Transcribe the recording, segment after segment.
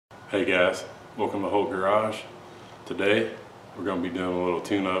Hey guys, welcome to Holt Garage. Today we're going to be doing a little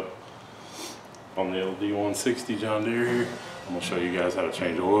tune-up on the old D160 John Deere here. I'm going to show you guys how to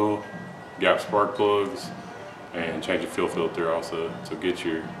change oil, gap spark plugs, and change a fuel filter also. So get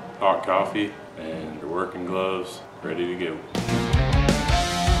your hot coffee and your working gloves ready to go.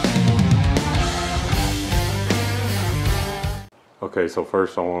 Okay, so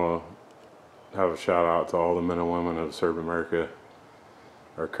first I want to have a shout out to all the men and women that have served America,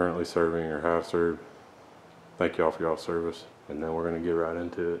 are currently serving or have served. Thank y'all for y'all's service. And then we're gonna get right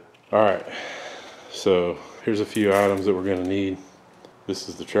into it. All right, so here's a few items that we're gonna need. This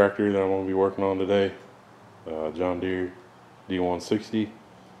is the tractor that I'm gonna be working on today, John Deere D160.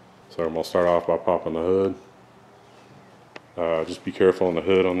 So I'm gonna start off by popping the hood. Just be careful on the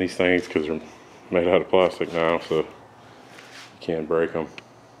hood on these things because they're made out of plastic now, so you can't break them.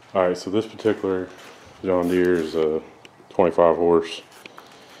 All right, so this particular John Deere is a 25 horse.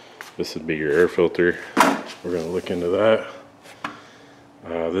 This would be your air filter. We're going to look into that.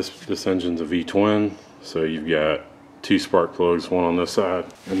 This engine's a V-twin, so you've got two spark plugs, one on this side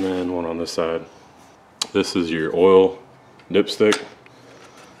and then one on this side. This is your oil dipstick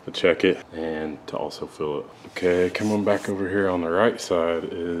to check it and to also fill it. Okay, coming back over here on the right side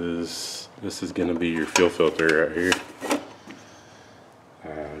this is going to be your fuel filter right here.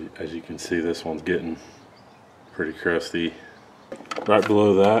 As you can see, this one's getting pretty crusty. Right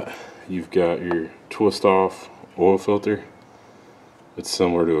below that, you've got your twist-off oil filter. It's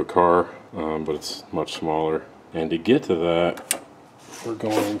similar to a car, but it's much smaller. And to get to that, we'll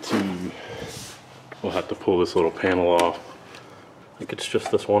have to pull this little panel off. I think it's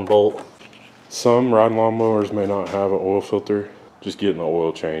just this one bolt. Some riding lawnmowers may not have an oil filter. Just getting the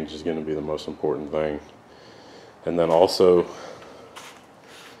oil change is going to be the most important thing. And then also,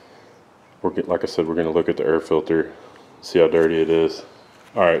 like I said, we're going to look at the air filter, see how dirty it is.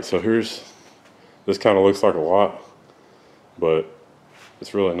 Alright, so this kind of looks like a lot, but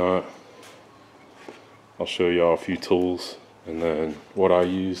it's really not. I'll show y'all a few tools and then what I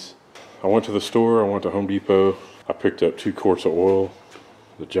use. I went to the store, I went to Home Depot. I picked up 2 quarts of oil,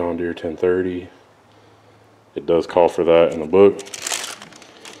 the John Deere 1030. It does call for that in the book.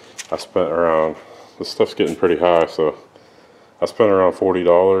 I spent around, this stuff's getting pretty high, so I spent around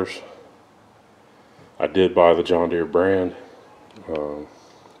 $40. I did buy the John Deere brand.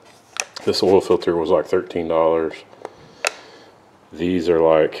 This oil filter was like $13. These are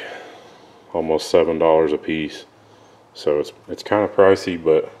like almost $7 a piece. So it's kind of pricey,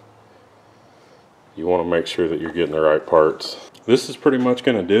 but you want to make sure that you're getting the right parts. This is pretty much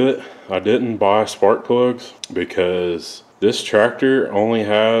going to do it. I didn't buy spark plugs because this tractor only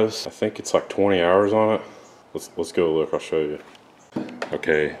has, I think it's like 20 hours on it. Let's go look, I'll show you.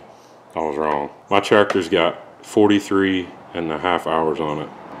 Okay, I was wrong. My tractor's got 43.5 hours on it,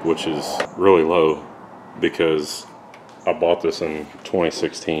 which is really low because I bought this in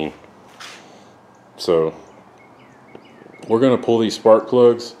 2016. So we're going to pull these spark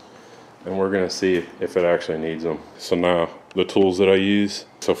plugs and we're going to see if it actually needs them. So now the tools that I use.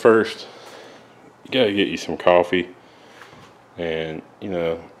 So first, you got to get you some coffee, and you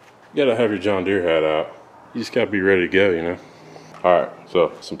got to have your John Deere hat out. You just got to be ready to go, Alright,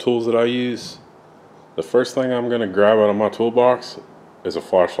 so some tools that I use. The first thing I'm going to grab out of my toolbox is a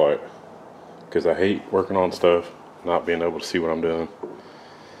flashlight, because I hate working on stuff not being able to see what I'm doing.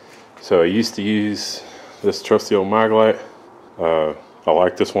 So I used to use this trusty old mag light. I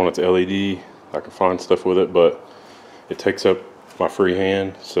like this one, it's LED. I can find stuff with it, but it takes up my free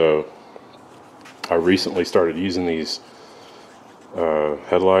hand. So I recently started using these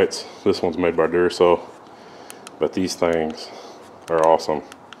headlights. This one's made by Duracell, but these things are awesome,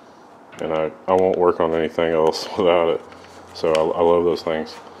 and I won't work on anything else without it. So I love those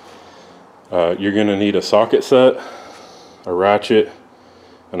things. You're going to need a socket set, a ratchet,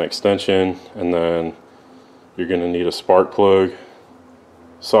 an extension, and then you're going to need a spark plug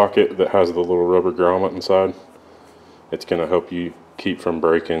socket that has the little rubber grommet inside. It's going to help you keep from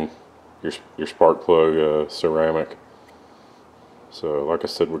breaking your spark plug ceramic. So like I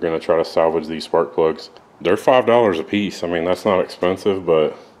said, we're going to try to salvage these spark plugs. They're $5 a piece. I mean, that's not expensive,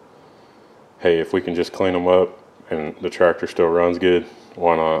 but hey, if we can just clean them up and the tractor still runs good,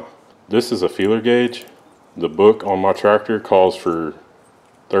 why not? This is a feeler gauge. The book on my tractor calls for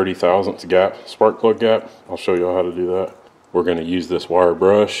 30 thousandths gap, spark plug gap. I'll show you how to do that. We're going to use this wire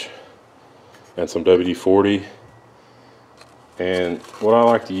brush and some WD-40. And what I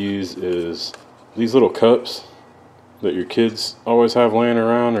like to use is these little cups that your kids always have laying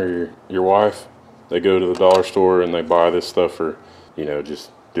around, or your wife. They go to the dollar store and they buy this stuff for,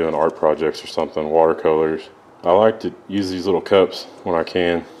 just doing art projects or something, watercolors. I like to use these little cups when I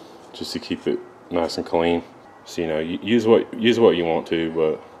can. just to keep it nice and clean. So, you know, use what you want to,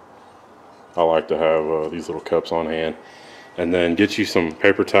 but I like to have these little cups on hand. And then get you some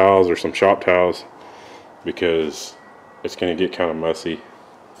paper towels or some shop towels, because it's going to get kind of messy.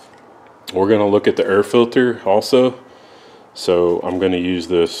 We're going to look at the air filter also. So I'm going to use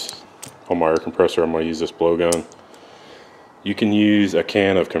this on my air compressor. I'm going to use this blowgun. You can use a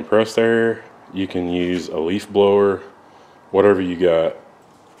can of compressed air. You can use a leaf blower, whatever you got.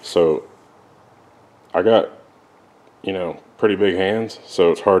 So I got, you know, pretty big hands,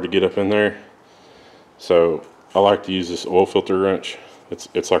 so it's hard to get up in there. So I like to use this oil filter wrench.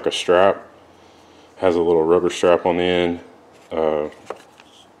 It's like a strap. Has a little rubber strap on the end.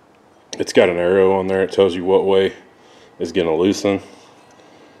 It's got an arrow on there. It tells you what way is going to loosen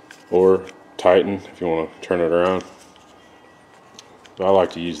or tighten if you want to turn it around. So I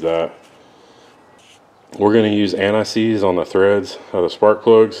like to use that. We're going to use anti-seize on the threads of the spark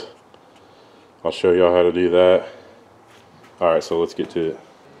plugs. I'll show y'all how to do that. Alright, so let's get to it.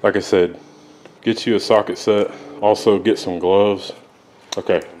 Like I said, get you a socket set. Also get some gloves.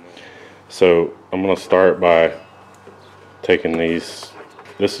 Okay, so I'm going to start by taking these.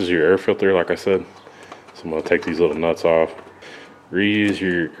 This is your air filter, like I said. So I'm going to take these little nuts off. Reuse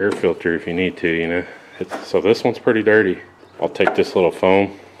your air filter if you need to, you know. So this one's pretty dirty. I'll take this little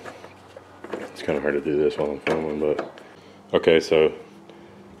foam. It's kind of hard to do this while I'm filming, but okay, so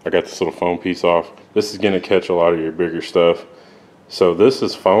I got this little foam piece off. This is going to catch a lot of your bigger stuff. So this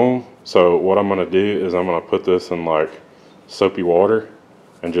is foam. So what I'm going to do is I'm going to put this in like soapy water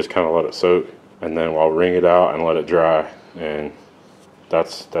and just kind of let it soak, and then I'll wring it out and let it dry, and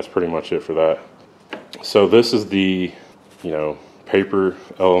that's pretty much it for that. So this is the, you know, paper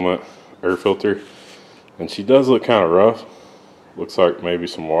element air filter, and she does look kind of rough. Looks like maybe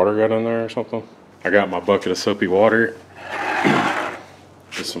some water got in there or something. I got my bucket of soapy water,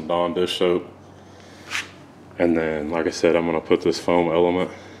 just some Dawn dish soap, and then like I said, I'm gonna put this foam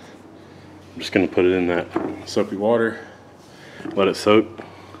element. I'm just gonna put it in that soapy water, let it soak,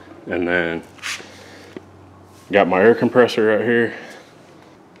 and then got my air compressor right here.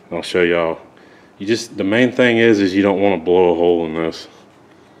 I'll show y'all. The main thing is you don't want to blow a hole in this.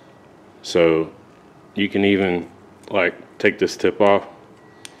 So you can even like take this tip off,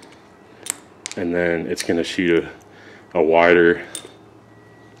 and then it's going to shoot a wider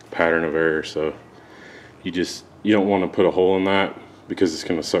pattern of air. So you don't want to put a hole in that, because it's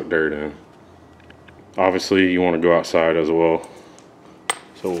going to suck dirt in. Obviously you want to go outside as well.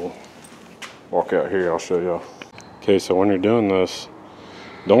 So we'll walk out here, I'll show y'all. Okay, so when you're doing this,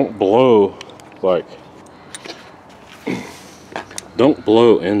 don't blow don't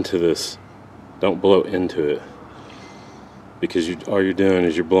blow into this. Don't blow into it, because all you're doing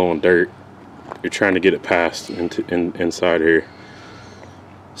is you're blowing dirt. You're trying to get it passed inside here.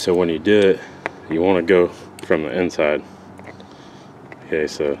 So when you do it, you want to go from the inside. Okay,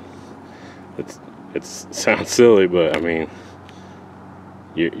 so it sounds silly, but I mean,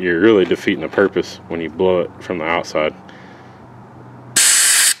 you're really defeating the purpose when you blow it from the outside.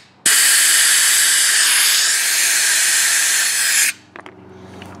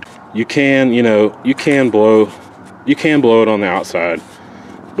 You can, you know, you can blow it on the outside,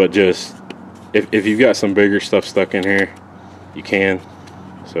 but just if you've got some bigger stuff stuck in here, you can.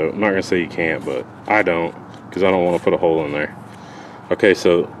 So I'm not gonna say you can't, but I don't, because I don't want to put a hole in there. Okay,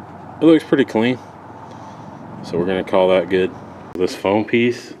 so it looks pretty clean, so we're gonna call that good. This foam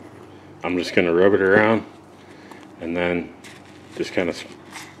piece, I'm just gonna rub it around, and then just kind of,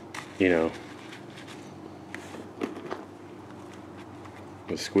 you know,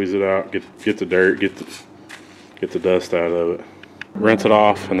 squeeze it out, get the dirt, get the dust out of it. Rinse it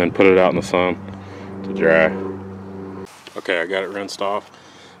off, and then put it out in the sun to dry. Okay, I got it rinsed off.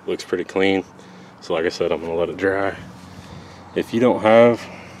 Looks pretty clean. So like I said, I'm gonna let it dry. If you don't have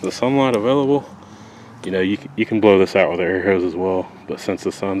the sunlight available, you know, you can blow this out with an air hose as well. But since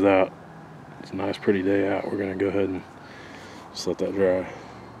the sun's out, it's a nice pretty day out, we're gonna go ahead and just let that dry.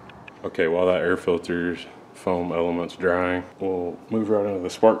 Okay, while that air filter's foam element's drying, we'll move right into the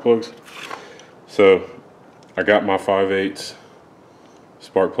spark plugs. So I got my 5/8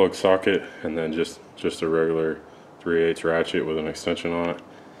 spark plug socket, and then just a regular 3/8 ratchet with an extension on it.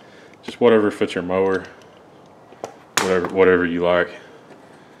 Just whatever fits your mower, whatever you like.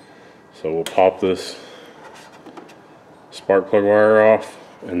 So we'll pop this spark plug wire off,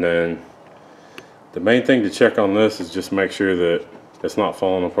 and then the main thing to check on this is just make sure that it's not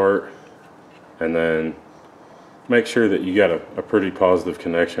falling apart, and then make sure that you got a pretty positive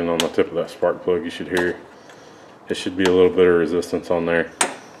connection on the tip of that spark plug. You should hear, it should be a little bit of resistance on there.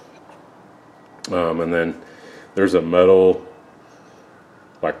 And then there's a metal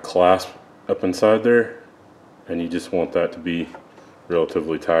like clasp up inside there, and you just want that to be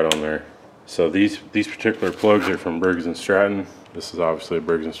relatively tight on there. So these particular plugs are from Briggs & Stratton. This is obviously a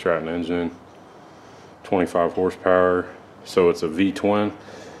Briggs & Stratton engine, 25 horsepower. So it's a V-twin.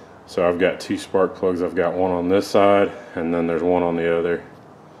 So I've got 2 spark plugs. I've got one on this side, and then there's one on the other.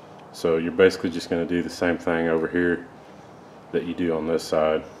 So you're basically just going to do the same thing over here that you do on this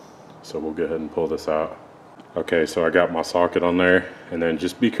side. So we'll go ahead and pull this out. Okay, so I got my socket on there, and then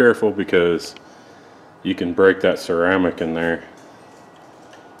just be careful because you can break that ceramic in there.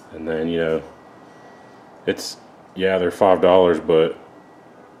 And then, you know, it's, yeah, they're $5, but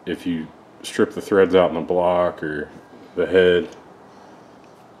if you strip the threads out in the block or the head,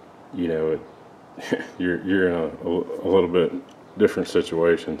 you know, you're in a little bit different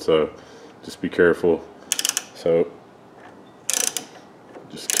situation. So just be careful. So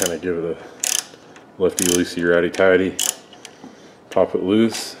just kind of give it a lefty loosey righty tighty, pop it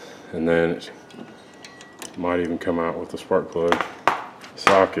loose, and then it might even come out with the spark plug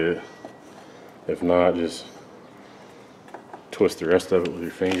socket. If not, just twist the rest of it with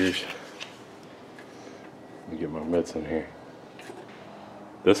your fingers. Let me get my mitts in here.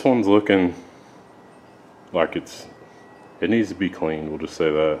 This one's looking like it needs to be cleaned, we'll just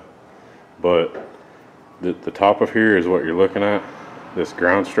say that. But the top of here is what you're looking at, this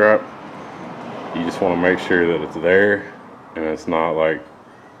ground strap. You just want to make sure that it's there and it's not like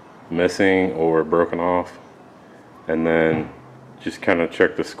missing or broken off. And then just kind of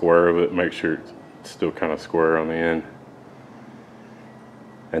check the square of it, make sure it's still kind of square on the end.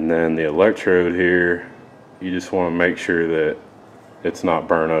 And then the electrode here, you just want to make sure that it's not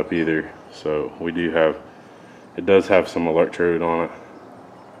burnt up either. So we do have, it does have some electrode on it,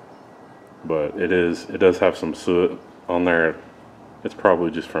 but it does have some soot on there. It's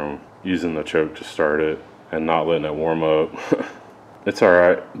probably just from using the choke to start it and not letting it warm up. It's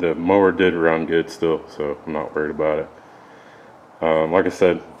alright. The mower did run good still, so I'm not worried about it. Like I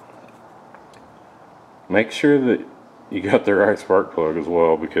said, make sure that you got the right spark plug as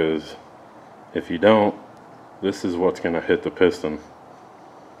well, because if you don't, this is what's going to hit the piston.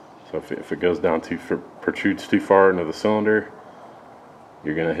 So if it goes down protrudes too far into the cylinder,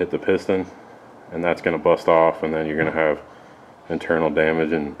 you're going to hit the piston, and that's going to bust off, and then you're going to have internal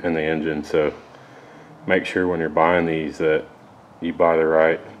damage in the engine. So make sure when you're buying these that you buy the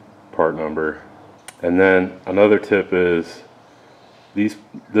right part number. And then another tip is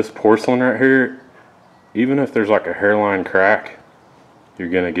this porcelain right here, even if there's like a hairline crack, you're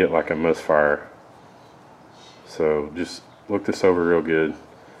gonna get like a misfire. So just look this over real good.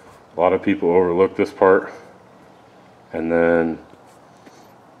 A lot of people overlook this part, and then,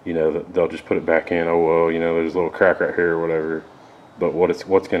 you know, they'll just put it back in. Oh well, you know, there's a little crack right here or whatever. But what's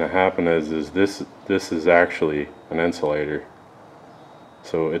going to happen is this is actually an insulator.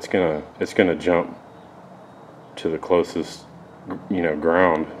 So it's gonna jump to the closest, you know,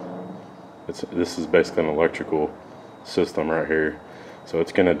 ground. This is basically an electrical system right here. So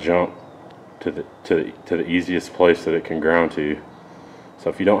it's gonna jump to the easiest place that it can ground to. So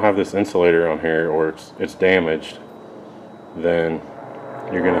if you don't have this insulator on here, or it's damaged, then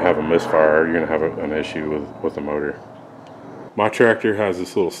you're gonna have a misfire. You're gonna have an issue with the motor. My tractor has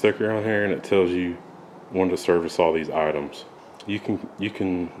this little sticker on here, and it tells you when to service all these items. You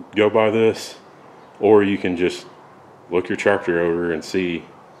can go by this, or you can just look your tractor over and see,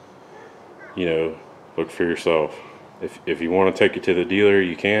 you know, look for yourself. If you want to take it to the dealer,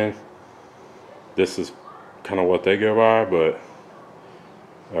 you can. This is kind of what they go by, but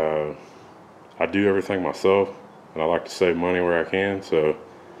I do everything myself, and I like to save money where I can. So,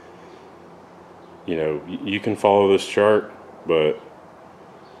 you know, you can follow this chart, but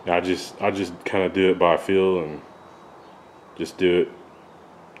I just kind of do it by feel and just do it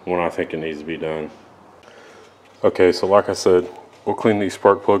when I think it needs to be done. Okay, so like I said, we'll clean these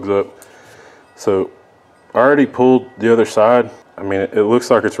spark plugs up. So I already pulled the other side. I mean, it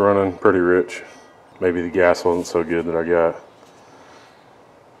looks like it's running pretty rich. Maybe the gas wasn't so good that I got.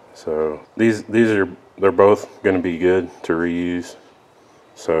 So they're both going to be good to reuse.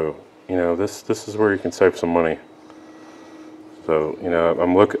 So, you know, this is where you can save some money. So, you know,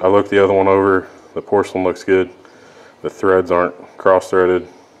 I looked the other one over. The porcelain looks good. The threads aren't cross-threaded.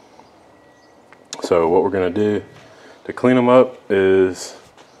 So what we're going to do to clean them up is,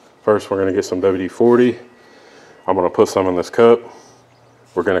 first we're going to get some WD-40. I'm going to put some in this cup.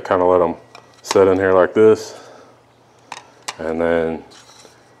 We're going to kind of let them set in here like this. And then,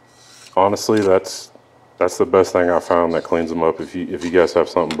 honestly, that's the best thing I found that cleans them up. If you guys have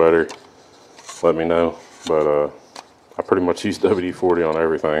something better, let me know. But I pretty much use WD-40 on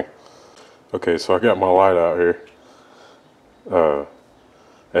everything. Okay, so I got my light out here.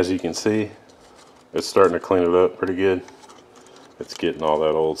 As you can see, it's starting to clean it up pretty good. It's getting all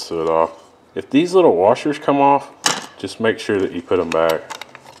that old soot off. If these little washers come off, just make sure that you put them back.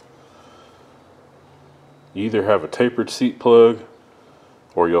 You either have a tapered seat plug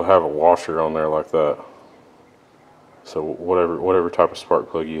or you'll have a washer on there like that. So whatever type of spark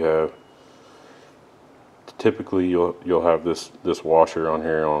plug you have. Typically you'll have this washer on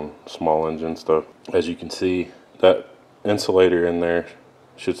here on small engine stuff. As you can see, that insulator in there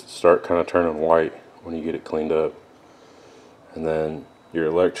should start kind of turning white when you get it cleaned up. And then your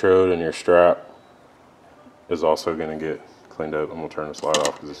electrode and your strap is also going to get cleaned up. I'm going to turn this light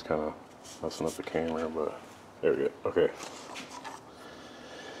off because it's kind of messing up the camera, but there we go. Okay.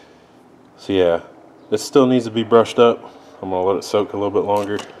 So yeah, this still needs to be brushed up. I'm going to let it soak a little bit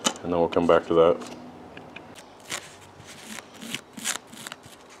longer and then we'll come back to that.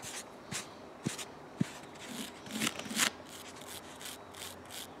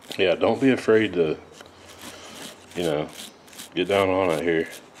 Yeah, don't be afraid to, you know, get down on it here,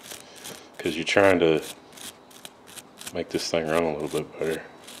 because you're trying to make this thing run a little bit better.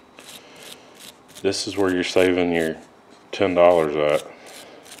 This is where you're saving your $10 at.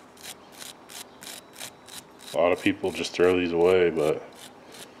 A lot of people just throw these away, but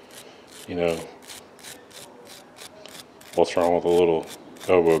you know, what's wrong with a little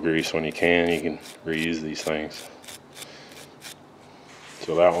elbow grease when you can reuse these things.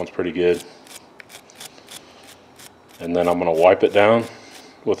 So that one's pretty good. And then I'm going to wipe it down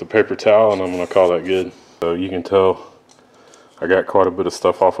with a paper towel and I'm going to call that good. So you can tell I got quite a bit of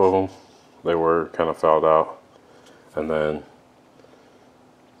stuff off of them. They were kind of fouled out. And then,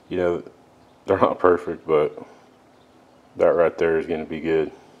 you know, they're not perfect, but that right there is going to be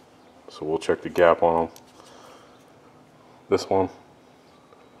good. So we'll check the gap on them. This one,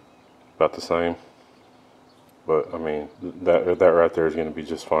 about the same. But I mean, that right there is going to be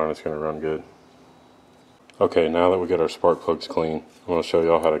just fine. It's going to run good. Okay, now that we got our spark plugs clean, I'm going to show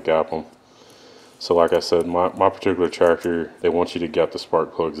y'all how to gap them. So like I said, my particular tractor, they want you to gap the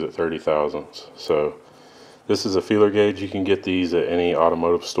spark plugs at 30 thousandths. So this is a feeler gauge. You can get these at any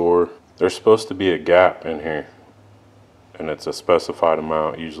automotive store. There's supposed to be a gap in here, and it's a specified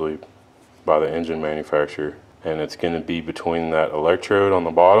amount, usually by the engine manufacturer. And it's going to be between that electrode on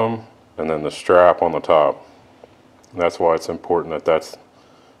the bottom and then the strap on the top. And that's why it's important that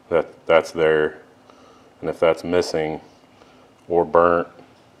that's there. And if that's missing or burnt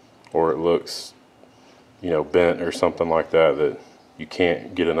or it looks, you know, bent or something like that, that you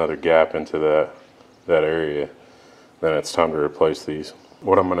can't get another gap into that area, then it's time to replace these.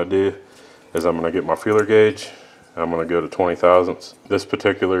 What I'm going to do is I'm going to get my feeler gauge. I'm going to go to 20 thousandths. This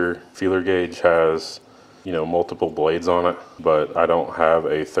particular feeler gauge has, you know, multiple blades on it, but I don't have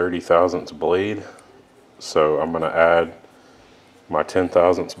a 30 thousandths blade. So I'm going to add my 10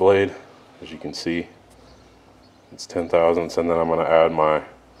 thousandths blade. As you can see, it's 10 thousandths, and then I'm going to add my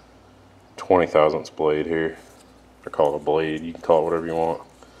 20 thousandths blade here. I call it a blade. You can call it whatever you want.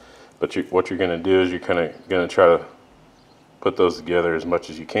 But what you're going to do is you're kind of going to try to put those together as much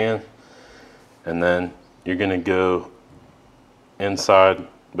as you can, and then you're going to go inside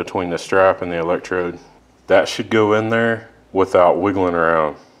between the strap and the electrode. That should go in there without wiggling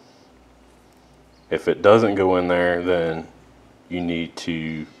around. If it doesn't go in there, then you need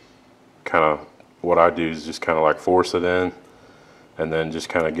to kind of, what I do is just kind of like force it in and then just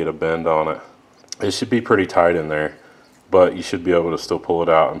kind of get a bend on it. It should be pretty tight in there, but you should be able to still pull it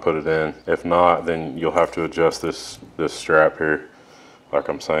out and put it in. If not, then you'll have to adjust this strap here, like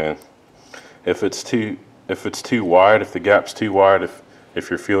I'm saying. If it's too wide, if the gap's too wide, if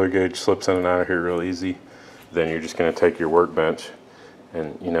your feeler gauge slips in and out of here real easy, then you're just going to take your workbench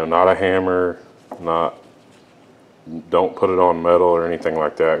and, you know, not a hammer, don't put it on metal or anything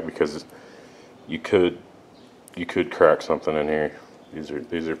like that, because you could crack something in here.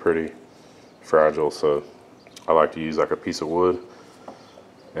 These are pretty fragile, so I like to use like a piece of wood,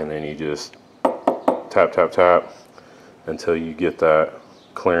 and then you just tap tap tap until you get that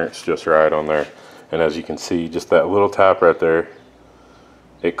clearance just right on there. And as you can see, just that little tap right there,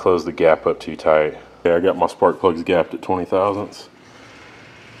 it closed the gap up too tight. Okay, I got my spark plugs gapped at 20 thousandths.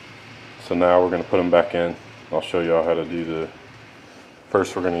 So now we're going to put them back in. I'll show y'all how to do the,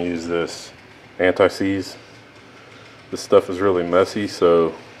 first we're going to use this anti-seize. This stuff is really messy,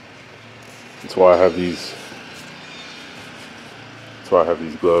 so that's why I have these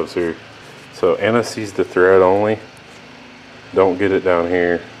gloves here. So anti-seize the thread only. Don't get it down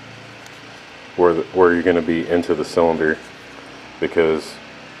here where you're going to be into the cylinder, because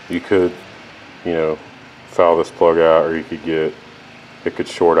you could, you know, foul this plug out, or you could get, it could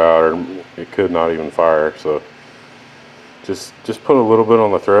short out, or it could not even fire. So just put a little bit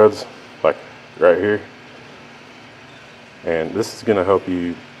on the threads, like right here. And this is gonna help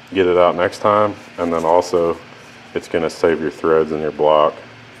you get it out next time. And then also it's gonna save your threads in your block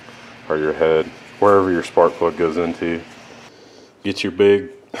or your head, wherever your spark plug goes into. Get your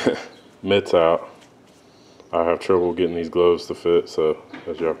big mitts out. I have trouble getting these gloves to fit, so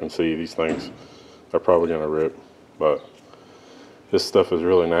as y'all can see, these things are probably gonna rip, but this stuff is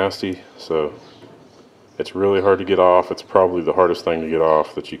really nasty, so it's really hard to get off. It's probably the hardest thing to get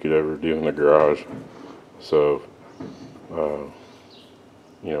off that you could ever do in the garage. So,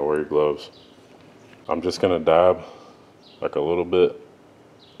 you know, wear your gloves. I'm just gonna dab like a little bit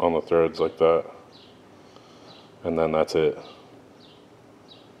on the threads like that, and then that's it.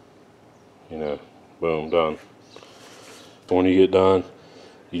 You know, boom, done. When you get done,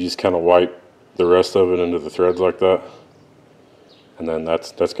 you just kind of wipe the rest of it into the threads like that, and then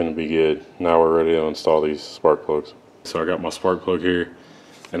that's going to be good. Now we're ready to install these spark plugs. So I got my spark plug here,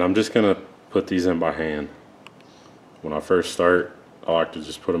 and I'm just going to put these in by hand. When I first start, I like to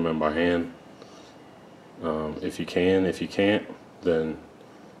just put them in by hand. If you can. If you can't, then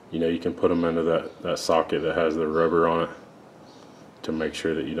you know, you can put them into that socket that has the rubber on it to make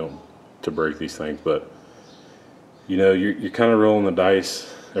sure that you don't break these things. But you know, you're kind of rolling the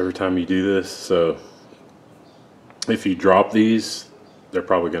dice every time you do this, so if you drop these, they're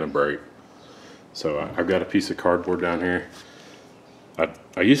probably going to break. So I've got a piece of cardboard down here.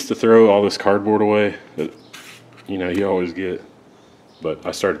 I used to throw all this cardboard away that, you know, you always get, but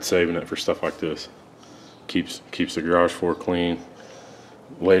I started saving it for stuff like this. Keeps the garage floor clean.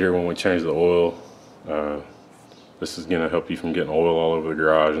 Later when we change the oil, this is going to help you from getting oil all over the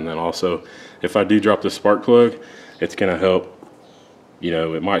garage. And then also, if I do drop the spark plug, it's going to help, you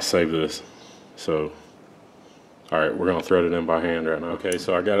know, it might save this. So, all right, we're going to thread it in by hand right now. Okay,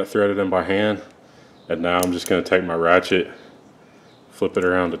 so I got it threaded in by hand. And now I'm just going to take my ratchet, flip it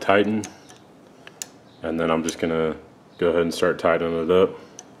around to tighten. And then I'm just going to go ahead and start tightening it up.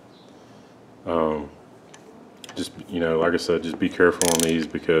 Just, you know, like I said, just be careful on these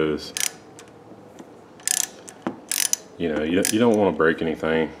because, you know, you don't want to break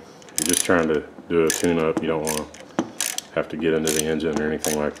anything. You're just trying to do a tune-up. You don't want to have to get into the engine or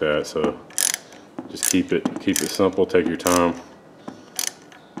anything like that. So just keep it simple. Take your time,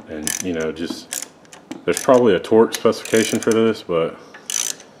 and you know, just there's probably a torque specification for this, but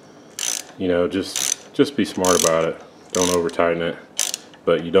you know, just be smart about it. Don't over tighten it,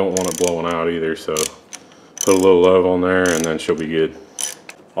 but you don't want it blowing out either. So put a little love on there, and then she'll be good.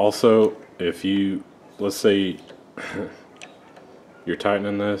 Also, if you, let's say you're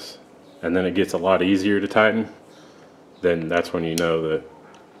tightening this and then it gets a lot easier to tighten, then that's when you know that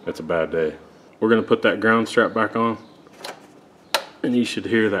it's a bad day. We're going to put that ground strap back on, and you should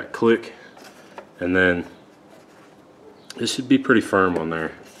hear that click, and then it should be pretty firm on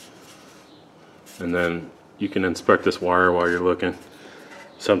there. And then you can inspect this wire while you're looking.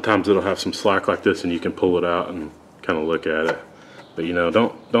 Sometimes it'll have some slack like this, and you can pull it out and kind of look at it. But you know,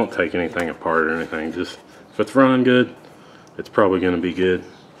 don't take anything apart or anything. Just if it's running good, it's probably going to be good.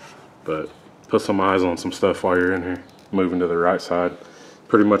 But put some eyes on some stuff while you're in here. Moving to the right side,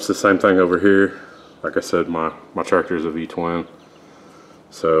 pretty much the same thing over here. Like I said, my tractor is a V-twin,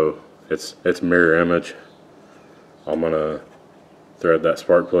 so it's mirror image. I'm gonna thread that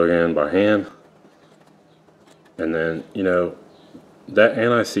spark plug in by hand, and then you know that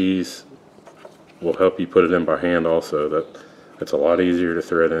anti-seize will help you put it in by hand also. It's a lot easier to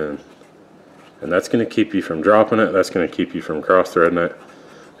thread in, and that's going to keep you from dropping it. That's going to keep you from cross threading it.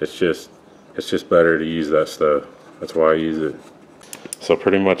 It's just better to use that stuff. That's why I use it. So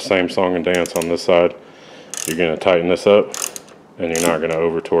pretty much same song and dance on this side. You're going to tighten this up, and you're not going to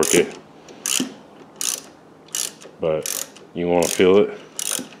over torque it, but you want to feel it,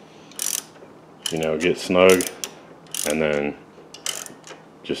 you know, get snug, and then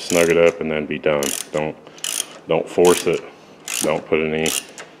just snug it up and then be done. Don't force it. Don't put any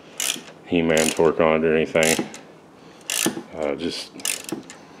He-Man torque on it or anything. Just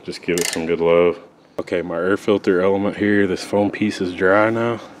give it some good love. Okay, my air filter element here, this foam piece is dry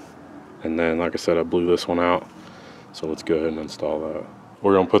now. And then, like I said, I blew this one out. So let's go ahead and install that.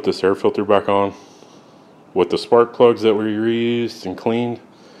 We're gonna put this air filter back on with the spark plugs that we reused and cleaned.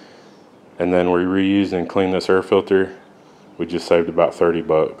 And then we reused and cleaned this air filter. We just saved about 30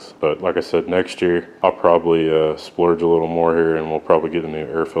 bucks. But like I said, next year, I'll probably splurge a little more here, and we'll probably get a new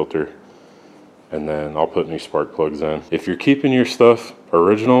air filter. And then I'll put new spark plugs in. If you're keeping your stuff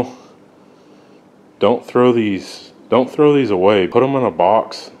original, don't throw these away. Put them in a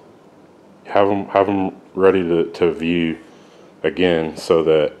box. Have them ready to view again, so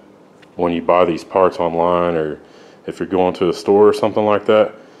that when you buy these parts online or if you're going to a store or something like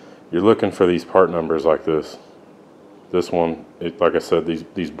that, you're looking for these part numbers like this. This one, like I said,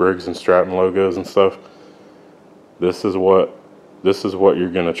 these Briggs and Stratton logos and stuff. This is what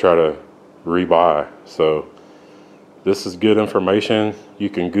you're gonna try to rebuy. So this is good information. You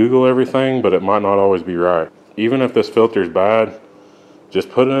can Google everything, but it might not always be right. Even if this filter is bad, just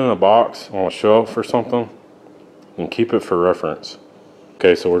put it in a box on a shelf or something and keep it for reference.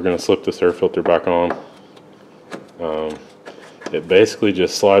 Okay, so we're gonna slip this air filter back on. It basically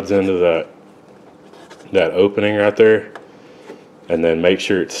just slides into that opening right there, and then make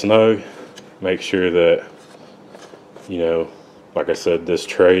sure it's snug. Make sure that, you know, like I said, this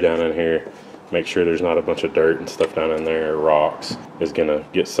tray down in here, make sure there's not a bunch of dirt and stuff down in there, or rocks, is gonna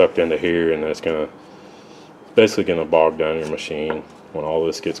get sucked into here, and it's basically gonna bog down your machine when all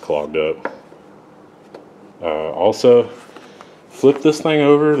this gets clogged up. Also, flip this thing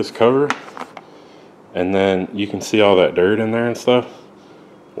over, this cover, and then you can see all that dirt in there and stuff.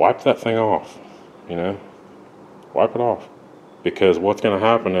 Wipe that thing off, you know, wipe it off, because what's gonna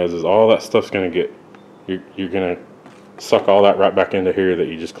happen is all that stuff's gonna get, you're gonna suck all that right back into here that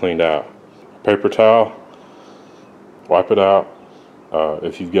you just cleaned out. Paper towel, wipe it out.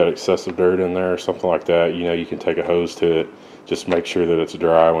 If you've got excessive dirt in there or something like that, you know, you can take a hose to it. Just make sure that it's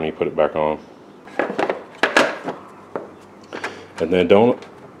dry when you put it back on. And then don't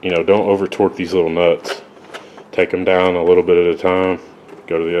over torque these little nuts. Take them down a little bit at a time.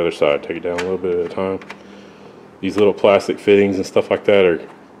 Go to the other side, take it down a little bit at a time. These little plastic fittings and stuff like that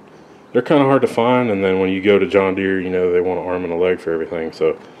they're kind of hard to find, and then when you go to John Deere, you know, they want an arm and a leg for everything,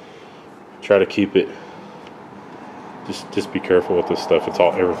 so try to keep it, just be careful with this stuff.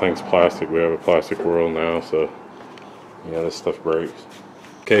 Everything's plastic. We have a plastic world now, so you know, this stuff breaks.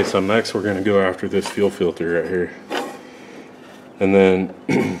 Okay, so next we're going to go after this fuel filter right here. And then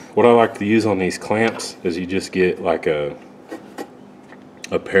what I like to use on these clamps is you just get like a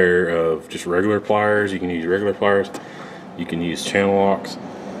pair of just regular pliers. You can use regular pliers. You can use channel locks.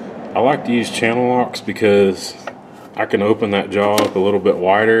 I like to use channel locks because I can open that jaw up a little bit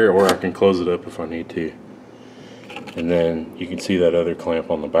wider, or I can close it up if I need to. And then you can see that other clamp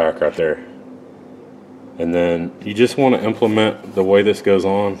on the back right there. And then you just want to implement the way this goes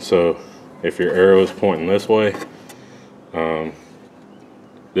on. So if your arrow is pointing this way,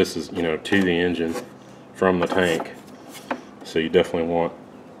 this is, you know, to the engine from the tank. So you definitely want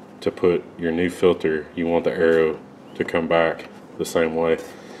to put your new filter, you want the arrow to come back the same way.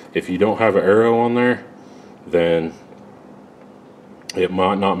 If you don't have an arrow on there, then it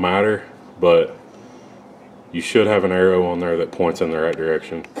might not matter, but you should have an arrow on there that points in the right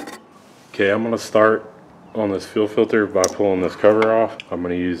direction. Okay, I'm going to start on this fuel filter by pulling this cover off. I'm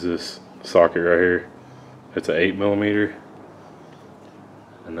going to use this socket right here. It's an 8mm,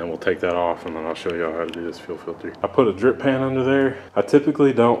 and then we'll take that off, and then I'll show y'all how to do this fuel filter. I put a drip pan under there. I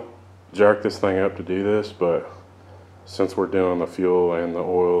typically don't jack this thing up to do this, but since we're doing the fuel and the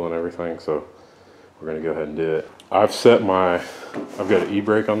oil and everything, so we're going to go ahead and do it. I've got an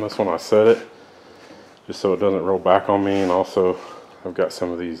e-brake on this one. I set it just so it doesn't roll back on me, and also I've got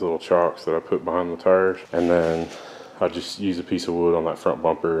some of these little chocks that I put behind the tires, and then I just use a piece of wood on that front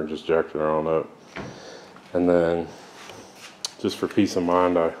bumper and just jacked it on up. And then just for peace of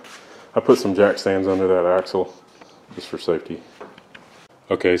mind, I put some jack stands under that axle just for safety.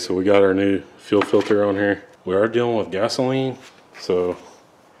 Okay, so we got our new fuel filter on here. We are dealing with gasoline, so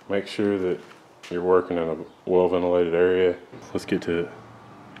make sure that you're working in a well ventilated area. Let's get to it.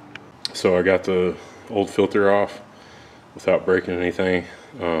 So I got the old filter off without breaking anything.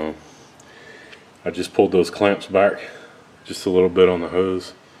 I just pulled those clamps back just a little bit on the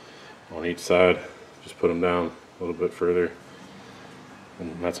hose on each side. Just put them down a little bit further,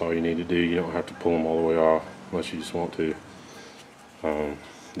 and that's all you need to do. You don't have to pull them all the way off unless you just want to.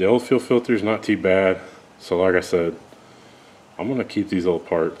 The old fuel filter is not too bad, so like I said, I'm gonna keep these old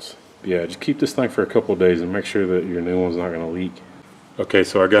parts. Yeah, just keep this thing for a couple of days and make sure that your new one's not gonna leak. Okay,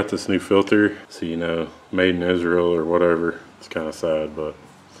 so I got this new filter, so you know, made in Israel or whatever. It's kind of sad, but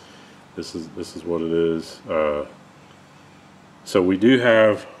this is what it is. So we do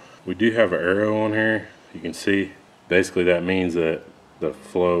have an arrow on here. You can see basically that means that the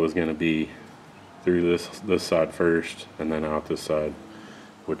flow is going to be through this side first and then out this side,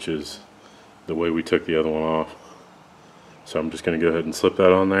 which is the way we took the other one off. So I'm just going to go ahead and slip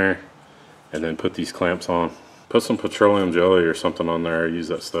that on there and then put these clamps on. Put some petroleum jelly or something on there. I use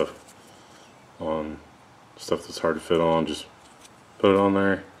that stuff on stuff that's hard to fit on. Just put it on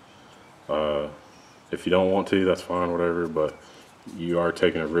there. If you don't want to, that's fine, whatever, but you are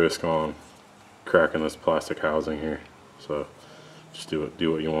taking a risk on cracking this plastic housing here. So just do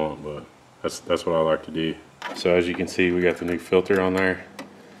what you want, but that's what I like to do. So as you can see, we got the new filter on there.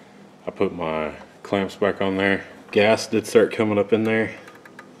 I put my clamps back on there. Gas did start coming up in there,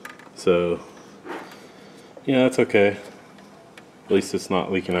 so yeah, that's okay. At least it's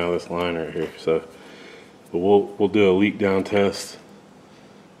not leaking out of this line right here. So, but we'll do a leak down test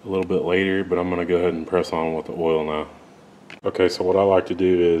a little bit later. But I'm gonna go ahead and press on with the oil now. Okay, so what I like to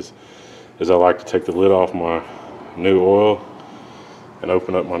do is I like to take the lid off my new oil and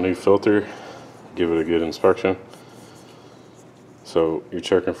open up my new filter, give it a good inspection. So you're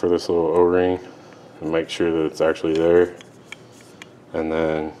checking for this little O-ring and make sure that it's actually there, and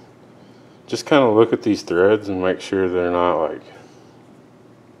then just kind of look at these threads and make sure they're not, like,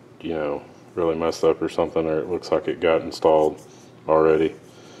 you know, really messed up or something, or it looks like it got installed already.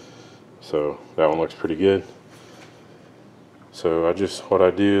 So that one looks pretty good. So what I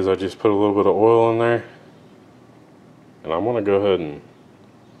do is I just put a little bit of oil in there, and I'm gonna go ahead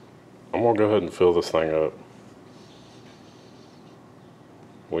and fill this thing up.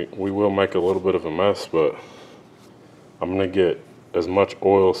 We will make a little bit of a mess, but I'm gonna get as much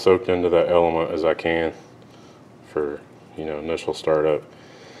oil soaked into that element as I can for, you know, initial startup.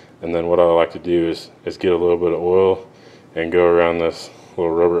 And then what I like to do is get a little bit of oil and go around this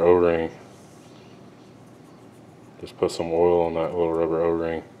little rubber O-ring. Just put some oil on that little rubber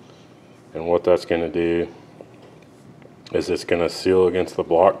O-ring, and what that's gonna do is it's gonna seal against the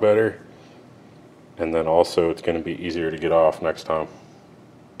block better, and then also it's gonna be easier to get off next time.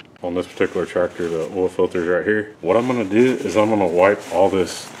 On this particular tractor, the oil filter is right here. What I'm gonna do is I'm gonna wipe all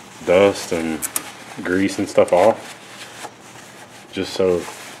this dust and grease and stuff off, just so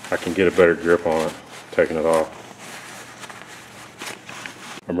I can get a better grip on it, taking it off.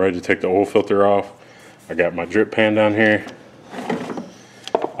 I'm ready to take the oil filter off. I got my drip pan down here.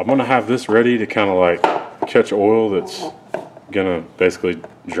 I'm gonna have this ready to kind of like catch oil that's gonna basically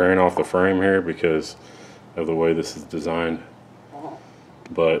drain off the frame here because of the way this is designed.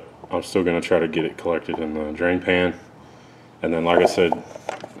 But I'm still gonna try to get it collected in the drain pan. And then, like I said,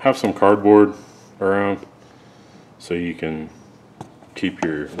 have some cardboard around so you can keep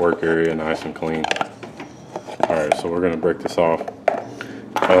your work area nice and clean. Alright, so we're gonna break this off.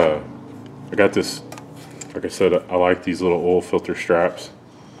 I got this, like I said, I like these little oil filter straps.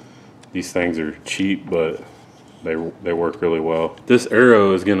 These things are cheap, but they work really well. This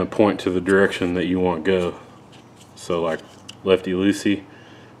arrow is gonna point to the direction that you want to go. So like lefty-loosey,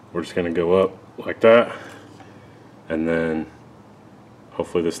 we're just gonna go up like that, and then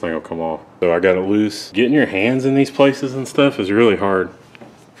hopefully this thing will come off. So I got it loose. Getting your hands in these places and stuff is really hard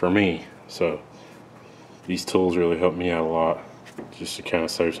for me. So these tools really help me out a lot, just to kind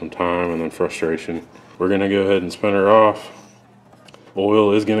of save some time and then frustration. We're gonna go ahead and spin her off.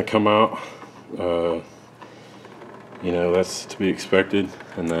 Oil is gonna come out. You know, that's to be expected.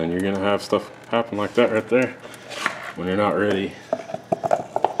 And then you're gonna have stuff happen like that right there when you're not ready.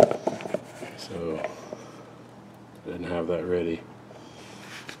 So I didn't have that ready.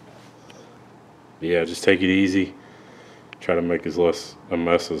 But yeah, just take it easy. Try to make as less a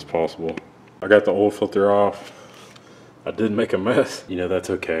mess as possible. I got the oil filter off. I did make a mess. You know, that's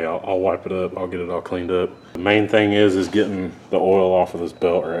okay. I'll wipe it up. I'll get it all cleaned up. The main thing is getting the oil off of this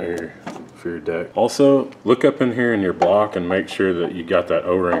belt right here for your deck. Also, look up in here in your block and make sure that you got that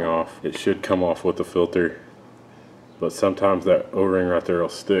O-ring off. It should come off with the filter, but sometimes that O-ring right there will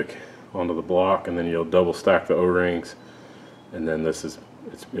stick onto the block, and then you'll double stack the O-rings, and then it's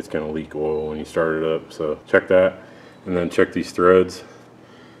gonna leak oil when you start it up. So check that, and then check these threads.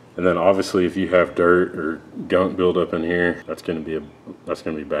 And then obviously if you have dirt or gunk buildup in here, that's gonna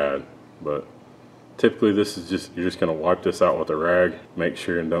be bad. But typically this is you're just gonna wipe this out with a rag. Make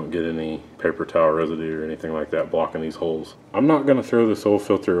sure and don't get any paper towel residue or anything like that blocking these holes. I'm not gonna throw this oil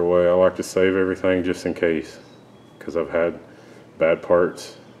filter away. I like to save everything just in case, because I've had bad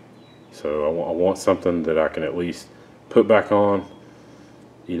parts. So I want something that I can at least put back on,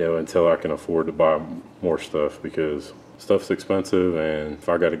 you know, until I can afford to buy more stuff, because stuff's expensive, and if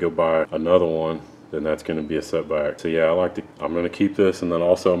I got to go buy another one, then that's going to be a setback. So yeah, I'm going to keep this, and then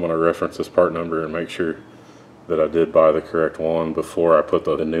also I'm going to reference this part number and make sure that I did buy the correct one before I put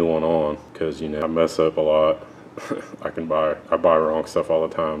the new one on, because, you know, I mess up a lot. I buy wrong stuff all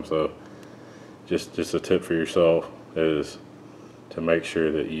the time. So just a tip for yourself is to make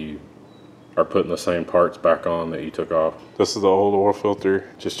sure that you are putting the same parts back on that you took off. This is the old oil filter.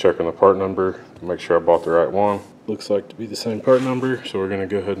 Just checking the part number to make sure I bought the right one. Looks like to be the same part number, so we're gonna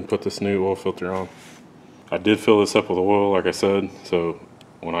go ahead and put this new oil filter on. I did fill this up with oil, like I said, so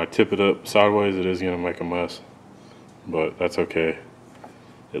when I tip it up sideways, it is gonna make a mess, but that's okay.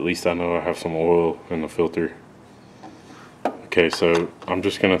 At least I know I have some oil in the filter. Okay, so I'm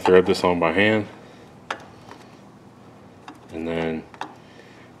just gonna thread this on by hand. And then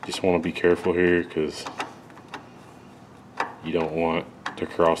just want to be careful here because you don't want to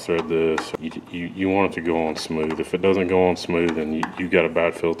cross thread this. You want it to go on smooth. If it doesn't go on smooth, then you got a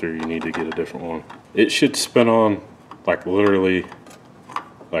bad filter. You need to get a different one. It should spin on like literally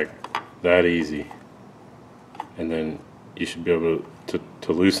like that easy, and then you should be able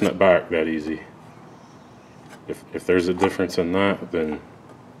to loosen it back that easy. If there's a difference in that, then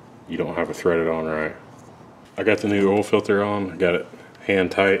you don't have it threaded on right. I got the new oil filter on. I got it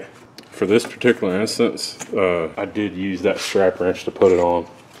hand tight. For this particular instance, I did use that strap wrench to put it on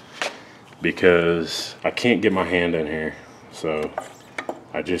because I can't get my hand in here. So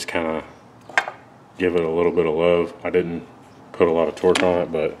I just kind of give it a little bit of love. I didn't put a lot of torque on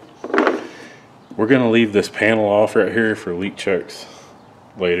it, but we're gonna leave this panel off right here for leak checks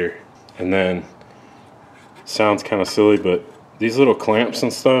later. And then, sounds kind of silly, but these little clamps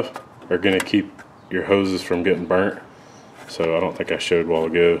and stuff are gonna keep your hoses from getting burnt. So I don't think I showed a while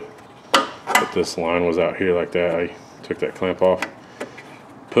ago, but this line was out here like that. I took that clamp off.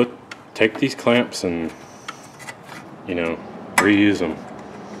 Take these clamps and, you know, reuse them.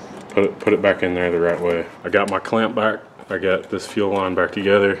 Put it back in there the right way. I got my clamp back. I got this fuel line back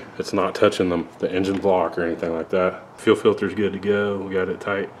together. It's not touching the engine block or anything like that. Fuel filter's good to go. We got it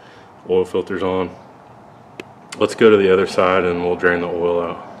tight. Oil filter's on. Let's go to the other side and we'll drain the oil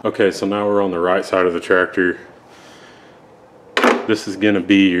out. Okay, so now we're on the right side of the tractor. This is gonna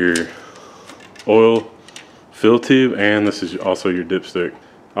be your oil fill tube, and this is also your dipstick.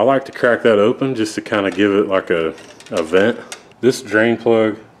 I like to crack that open just to kind of give it like a vent. This drain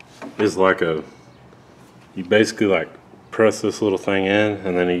plug is like you basically like press this little thing in,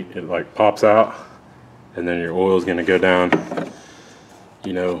 and then it like pops out, and then your oil is gonna go down,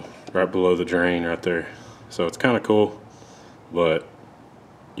 you know, right below the drain right there. So it's kind of cool, but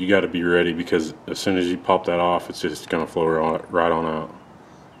you got to be ready because as soon as you pop that off, it's just gonna flow right on out.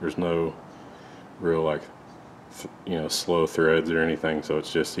 There's no real like you know, slow threads or anything, so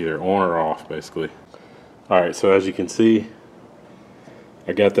it's just either on or off basically. All right, so as you can see,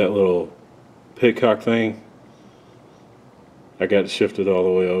 I got that little pitcock thing. I got it shifted all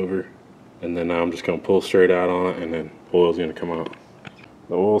the way over, and then now I'm just gonna pull straight out on it, and then oil's gonna come out.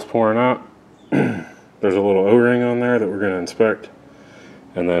 The oil's pouring out. There's a little O-ring on there that we're gonna inspect,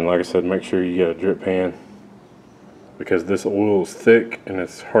 and then like I said, make sure you get a drip pan because this oil is thick and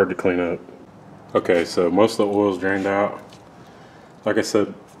it's hard to clean up. Okay, so most of the oil's drained out. Like I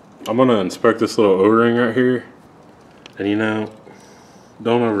said, I'm gonna inspect this little O-ring right here, and you know,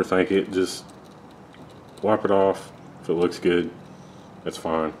 don't overthink it. Just wipe it off. If it looks good, that's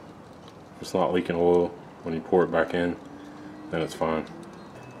fine. If it's not leaking oil when you pour it back in, then it's fine.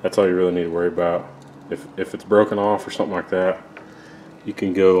 That's all you really need to worry about. If it's broken off or something like that, you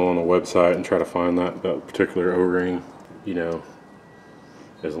can go on a website and try to find that particular O-ring. You know,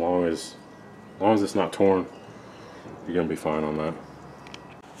 as long as it's not torn, you're gonna be fine on that.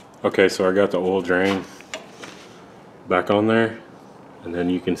 Okay, so I got the oil drain back on there, and then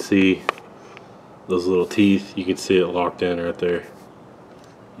you can see those little teeth. You can see it locked in right there.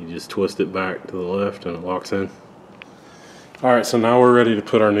 You just twist it back to the left and it locks in. All right, so now we're ready to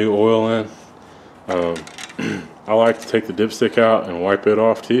put our new oil in. I like to take the dipstick out and wipe it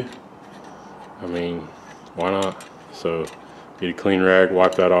off too. I mean, why not? So get a clean rag,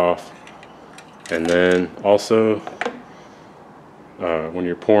 wipe that off. And then also, when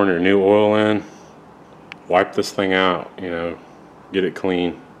you're pouring your new oil in, wipe this thing out, you know, get it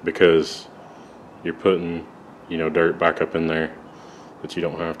clean, because you're putting, you know, dirt back up in there that you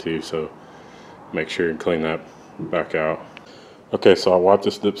don't have to. So make sure you clean that back out. Okay, so I wiped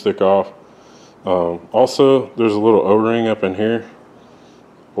this dipstick off. Also, there's a little O-ring up in here,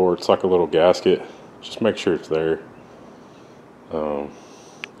 or it's like a little gasket. Just make sure it's there.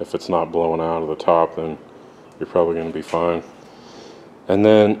 If it's not blowing out of the top, then you're probably going to be fine. And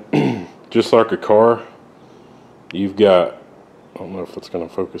then, just like a car, you've got, I don't know if it's going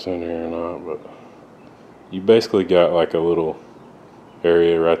to focus in here or not, but you basically got like a little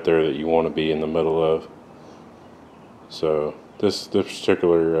area right there that you want to be in the middle of. So this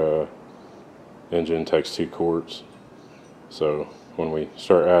particular engine takes 2 quarts. So when we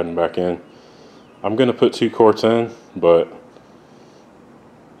start adding back in, I'm going to put 2 quarts in, but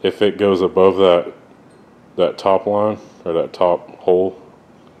if it goes above that top line or that top hole,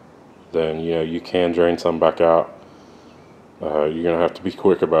 then you know you can drain some back out. You're gonna have to be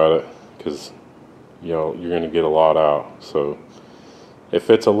quick about it because you know you're gonna get a lot out. So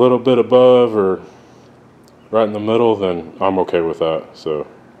if it's a little bit above or right in the middle, then I'm okay with that. So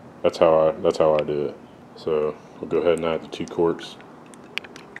that's how I do it. So we'll go ahead and add the 2 quarts.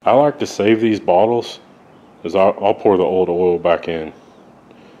 I like to save these bottles is I'll pour the old oil back in,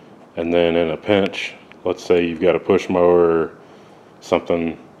 and then in a pinch, let's say you've got a push mower or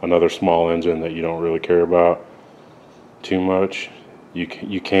something, another small engine that you don't really care about too much, you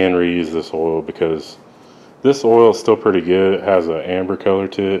can reuse this oil, because this oil is still pretty good. It has an amber color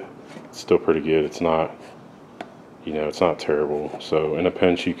to it. It's still pretty good. It's not, you know, it's not terrible. So in a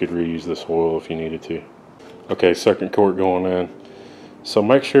pinch, you could reuse this oil if you needed to. Okay, second quart going in. So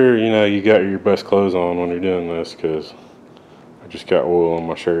make sure, you know, you got your best clothes on when you're doing this, because I just got oil on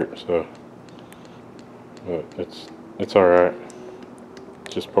my shirt. So, but it's all right.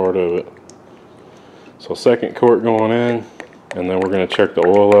 Just part of it. So second quart going in, and then we're going to check the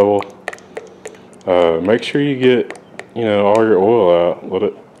oil level. Make sure you get, you know, all your oil out.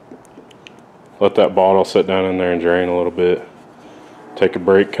 Let that bottle sit down in there and drain a little bit. Take a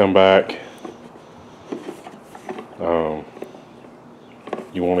break, come back.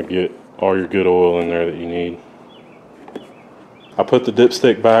 You want to get all your good oil in there that you need. I put the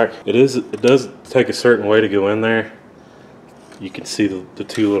dipstick back. It does take a certain way to go in there. You can see the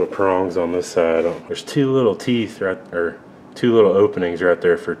two little prongs on this side. There's two little teeth, right, or two little openings right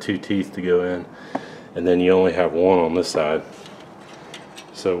there for two teeth to go in, and then you only have one on this side.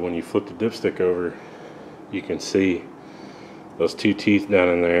 So when you flip the dipstick over, you can see those two teeth down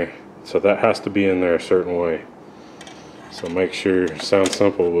in there. So that has to be in there a certain way. So make sure, it sounds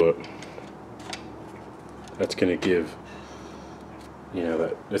simple, but that's going to give, you know,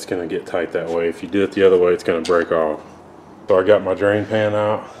 that it's going to get tight that way. If you do it the other way, it's going to break off. So I got my drain pan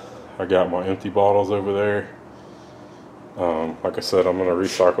out. I got my empty bottles over there. Like I said, I'm going to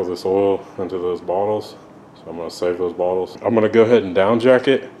recycle this oil into those bottles. So I'm going to save those bottles. I'm going to go ahead and down jack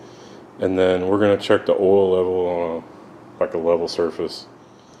it, and then we're going to check the oil level on like a level surface.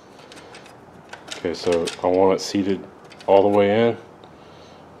 Okay, so I want it seated all the way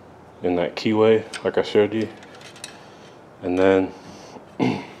in that keyway like I showed you. And then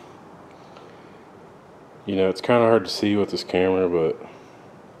you know, it's kind of hard to see with this camera, but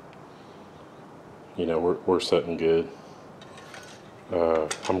you know, we're sitting good.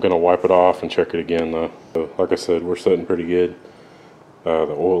 I'm gonna wipe it off and check it again though. So, like I said, we're sitting pretty good. The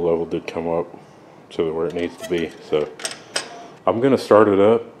oil level did come up to where it needs to be. So I'm gonna start it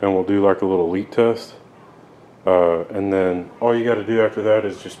up and we'll do like a little leak test. And then all you got to do after that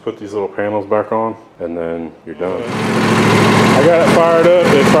is just put these little panels back on, and then you're done. I got it fired up.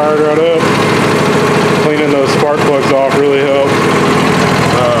 It fired right up. Cleaning those spark plugs off really helped.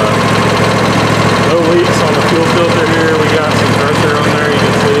 No leaks on the fuel filter here. We got some pressure on there, you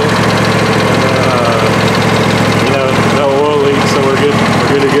can see. You know, no oil leaks, so we're good.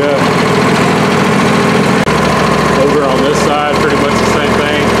 We're good to go. Over on this side, pretty much the same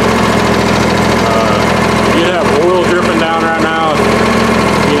thing. You have oil dripping down right now.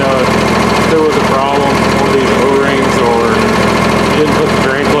 You know, if there was a problem on these O-rings, or you didn't put the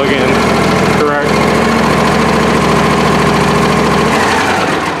drain plug in correct.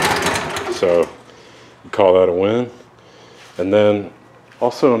 So you call that a win. And then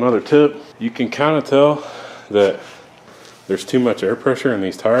also another tip, you can kind of tell that there's too much air pressure in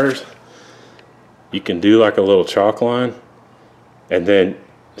these tires. You can do like a little chalk line, and then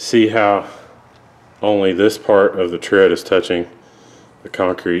see how only this part of the tread is touching the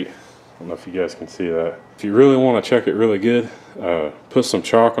concrete. I don't know if you guys can see that. If you really want to check it really good, put some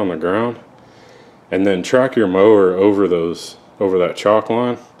chalk on the ground, and then track your mower over that chalk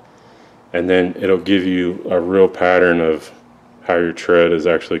line, and then it'll give you a real pattern of how your tread is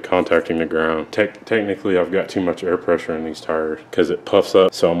actually contacting the ground. Technically, I've got too much air pressure in these tires because it puffs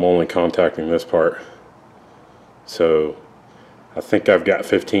up, so I'm only contacting this part. So I think I've got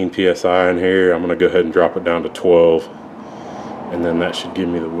 15 psi in here. I'm going to go ahead and drop it down to 12, and then that should give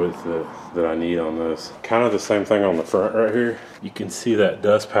me the width that I need on this. Kind of the same thing on the front right here. You can see that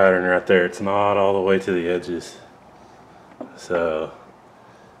dust pattern right there. It's not all the way to the edges. So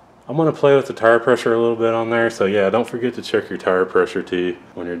I'm going to play with the tire pressure a little bit on there. So yeah, don't forget to check your tire pressure too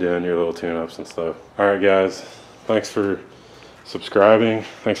when you're doing your little tune-ups and stuff. Alright guys, thanks for subscribing.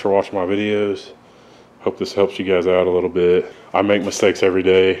 Thanks for watching my videos. Hope this helps you guys out a little bit. I make mistakes every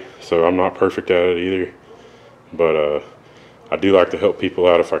day, so I'm not perfect at it either. But I do like to help people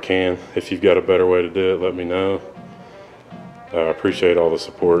out if I can. If you've got a better way to do it, let me know. I appreciate all the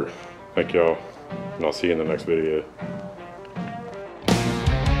support. Thank y'all, and I'll see you in the next video.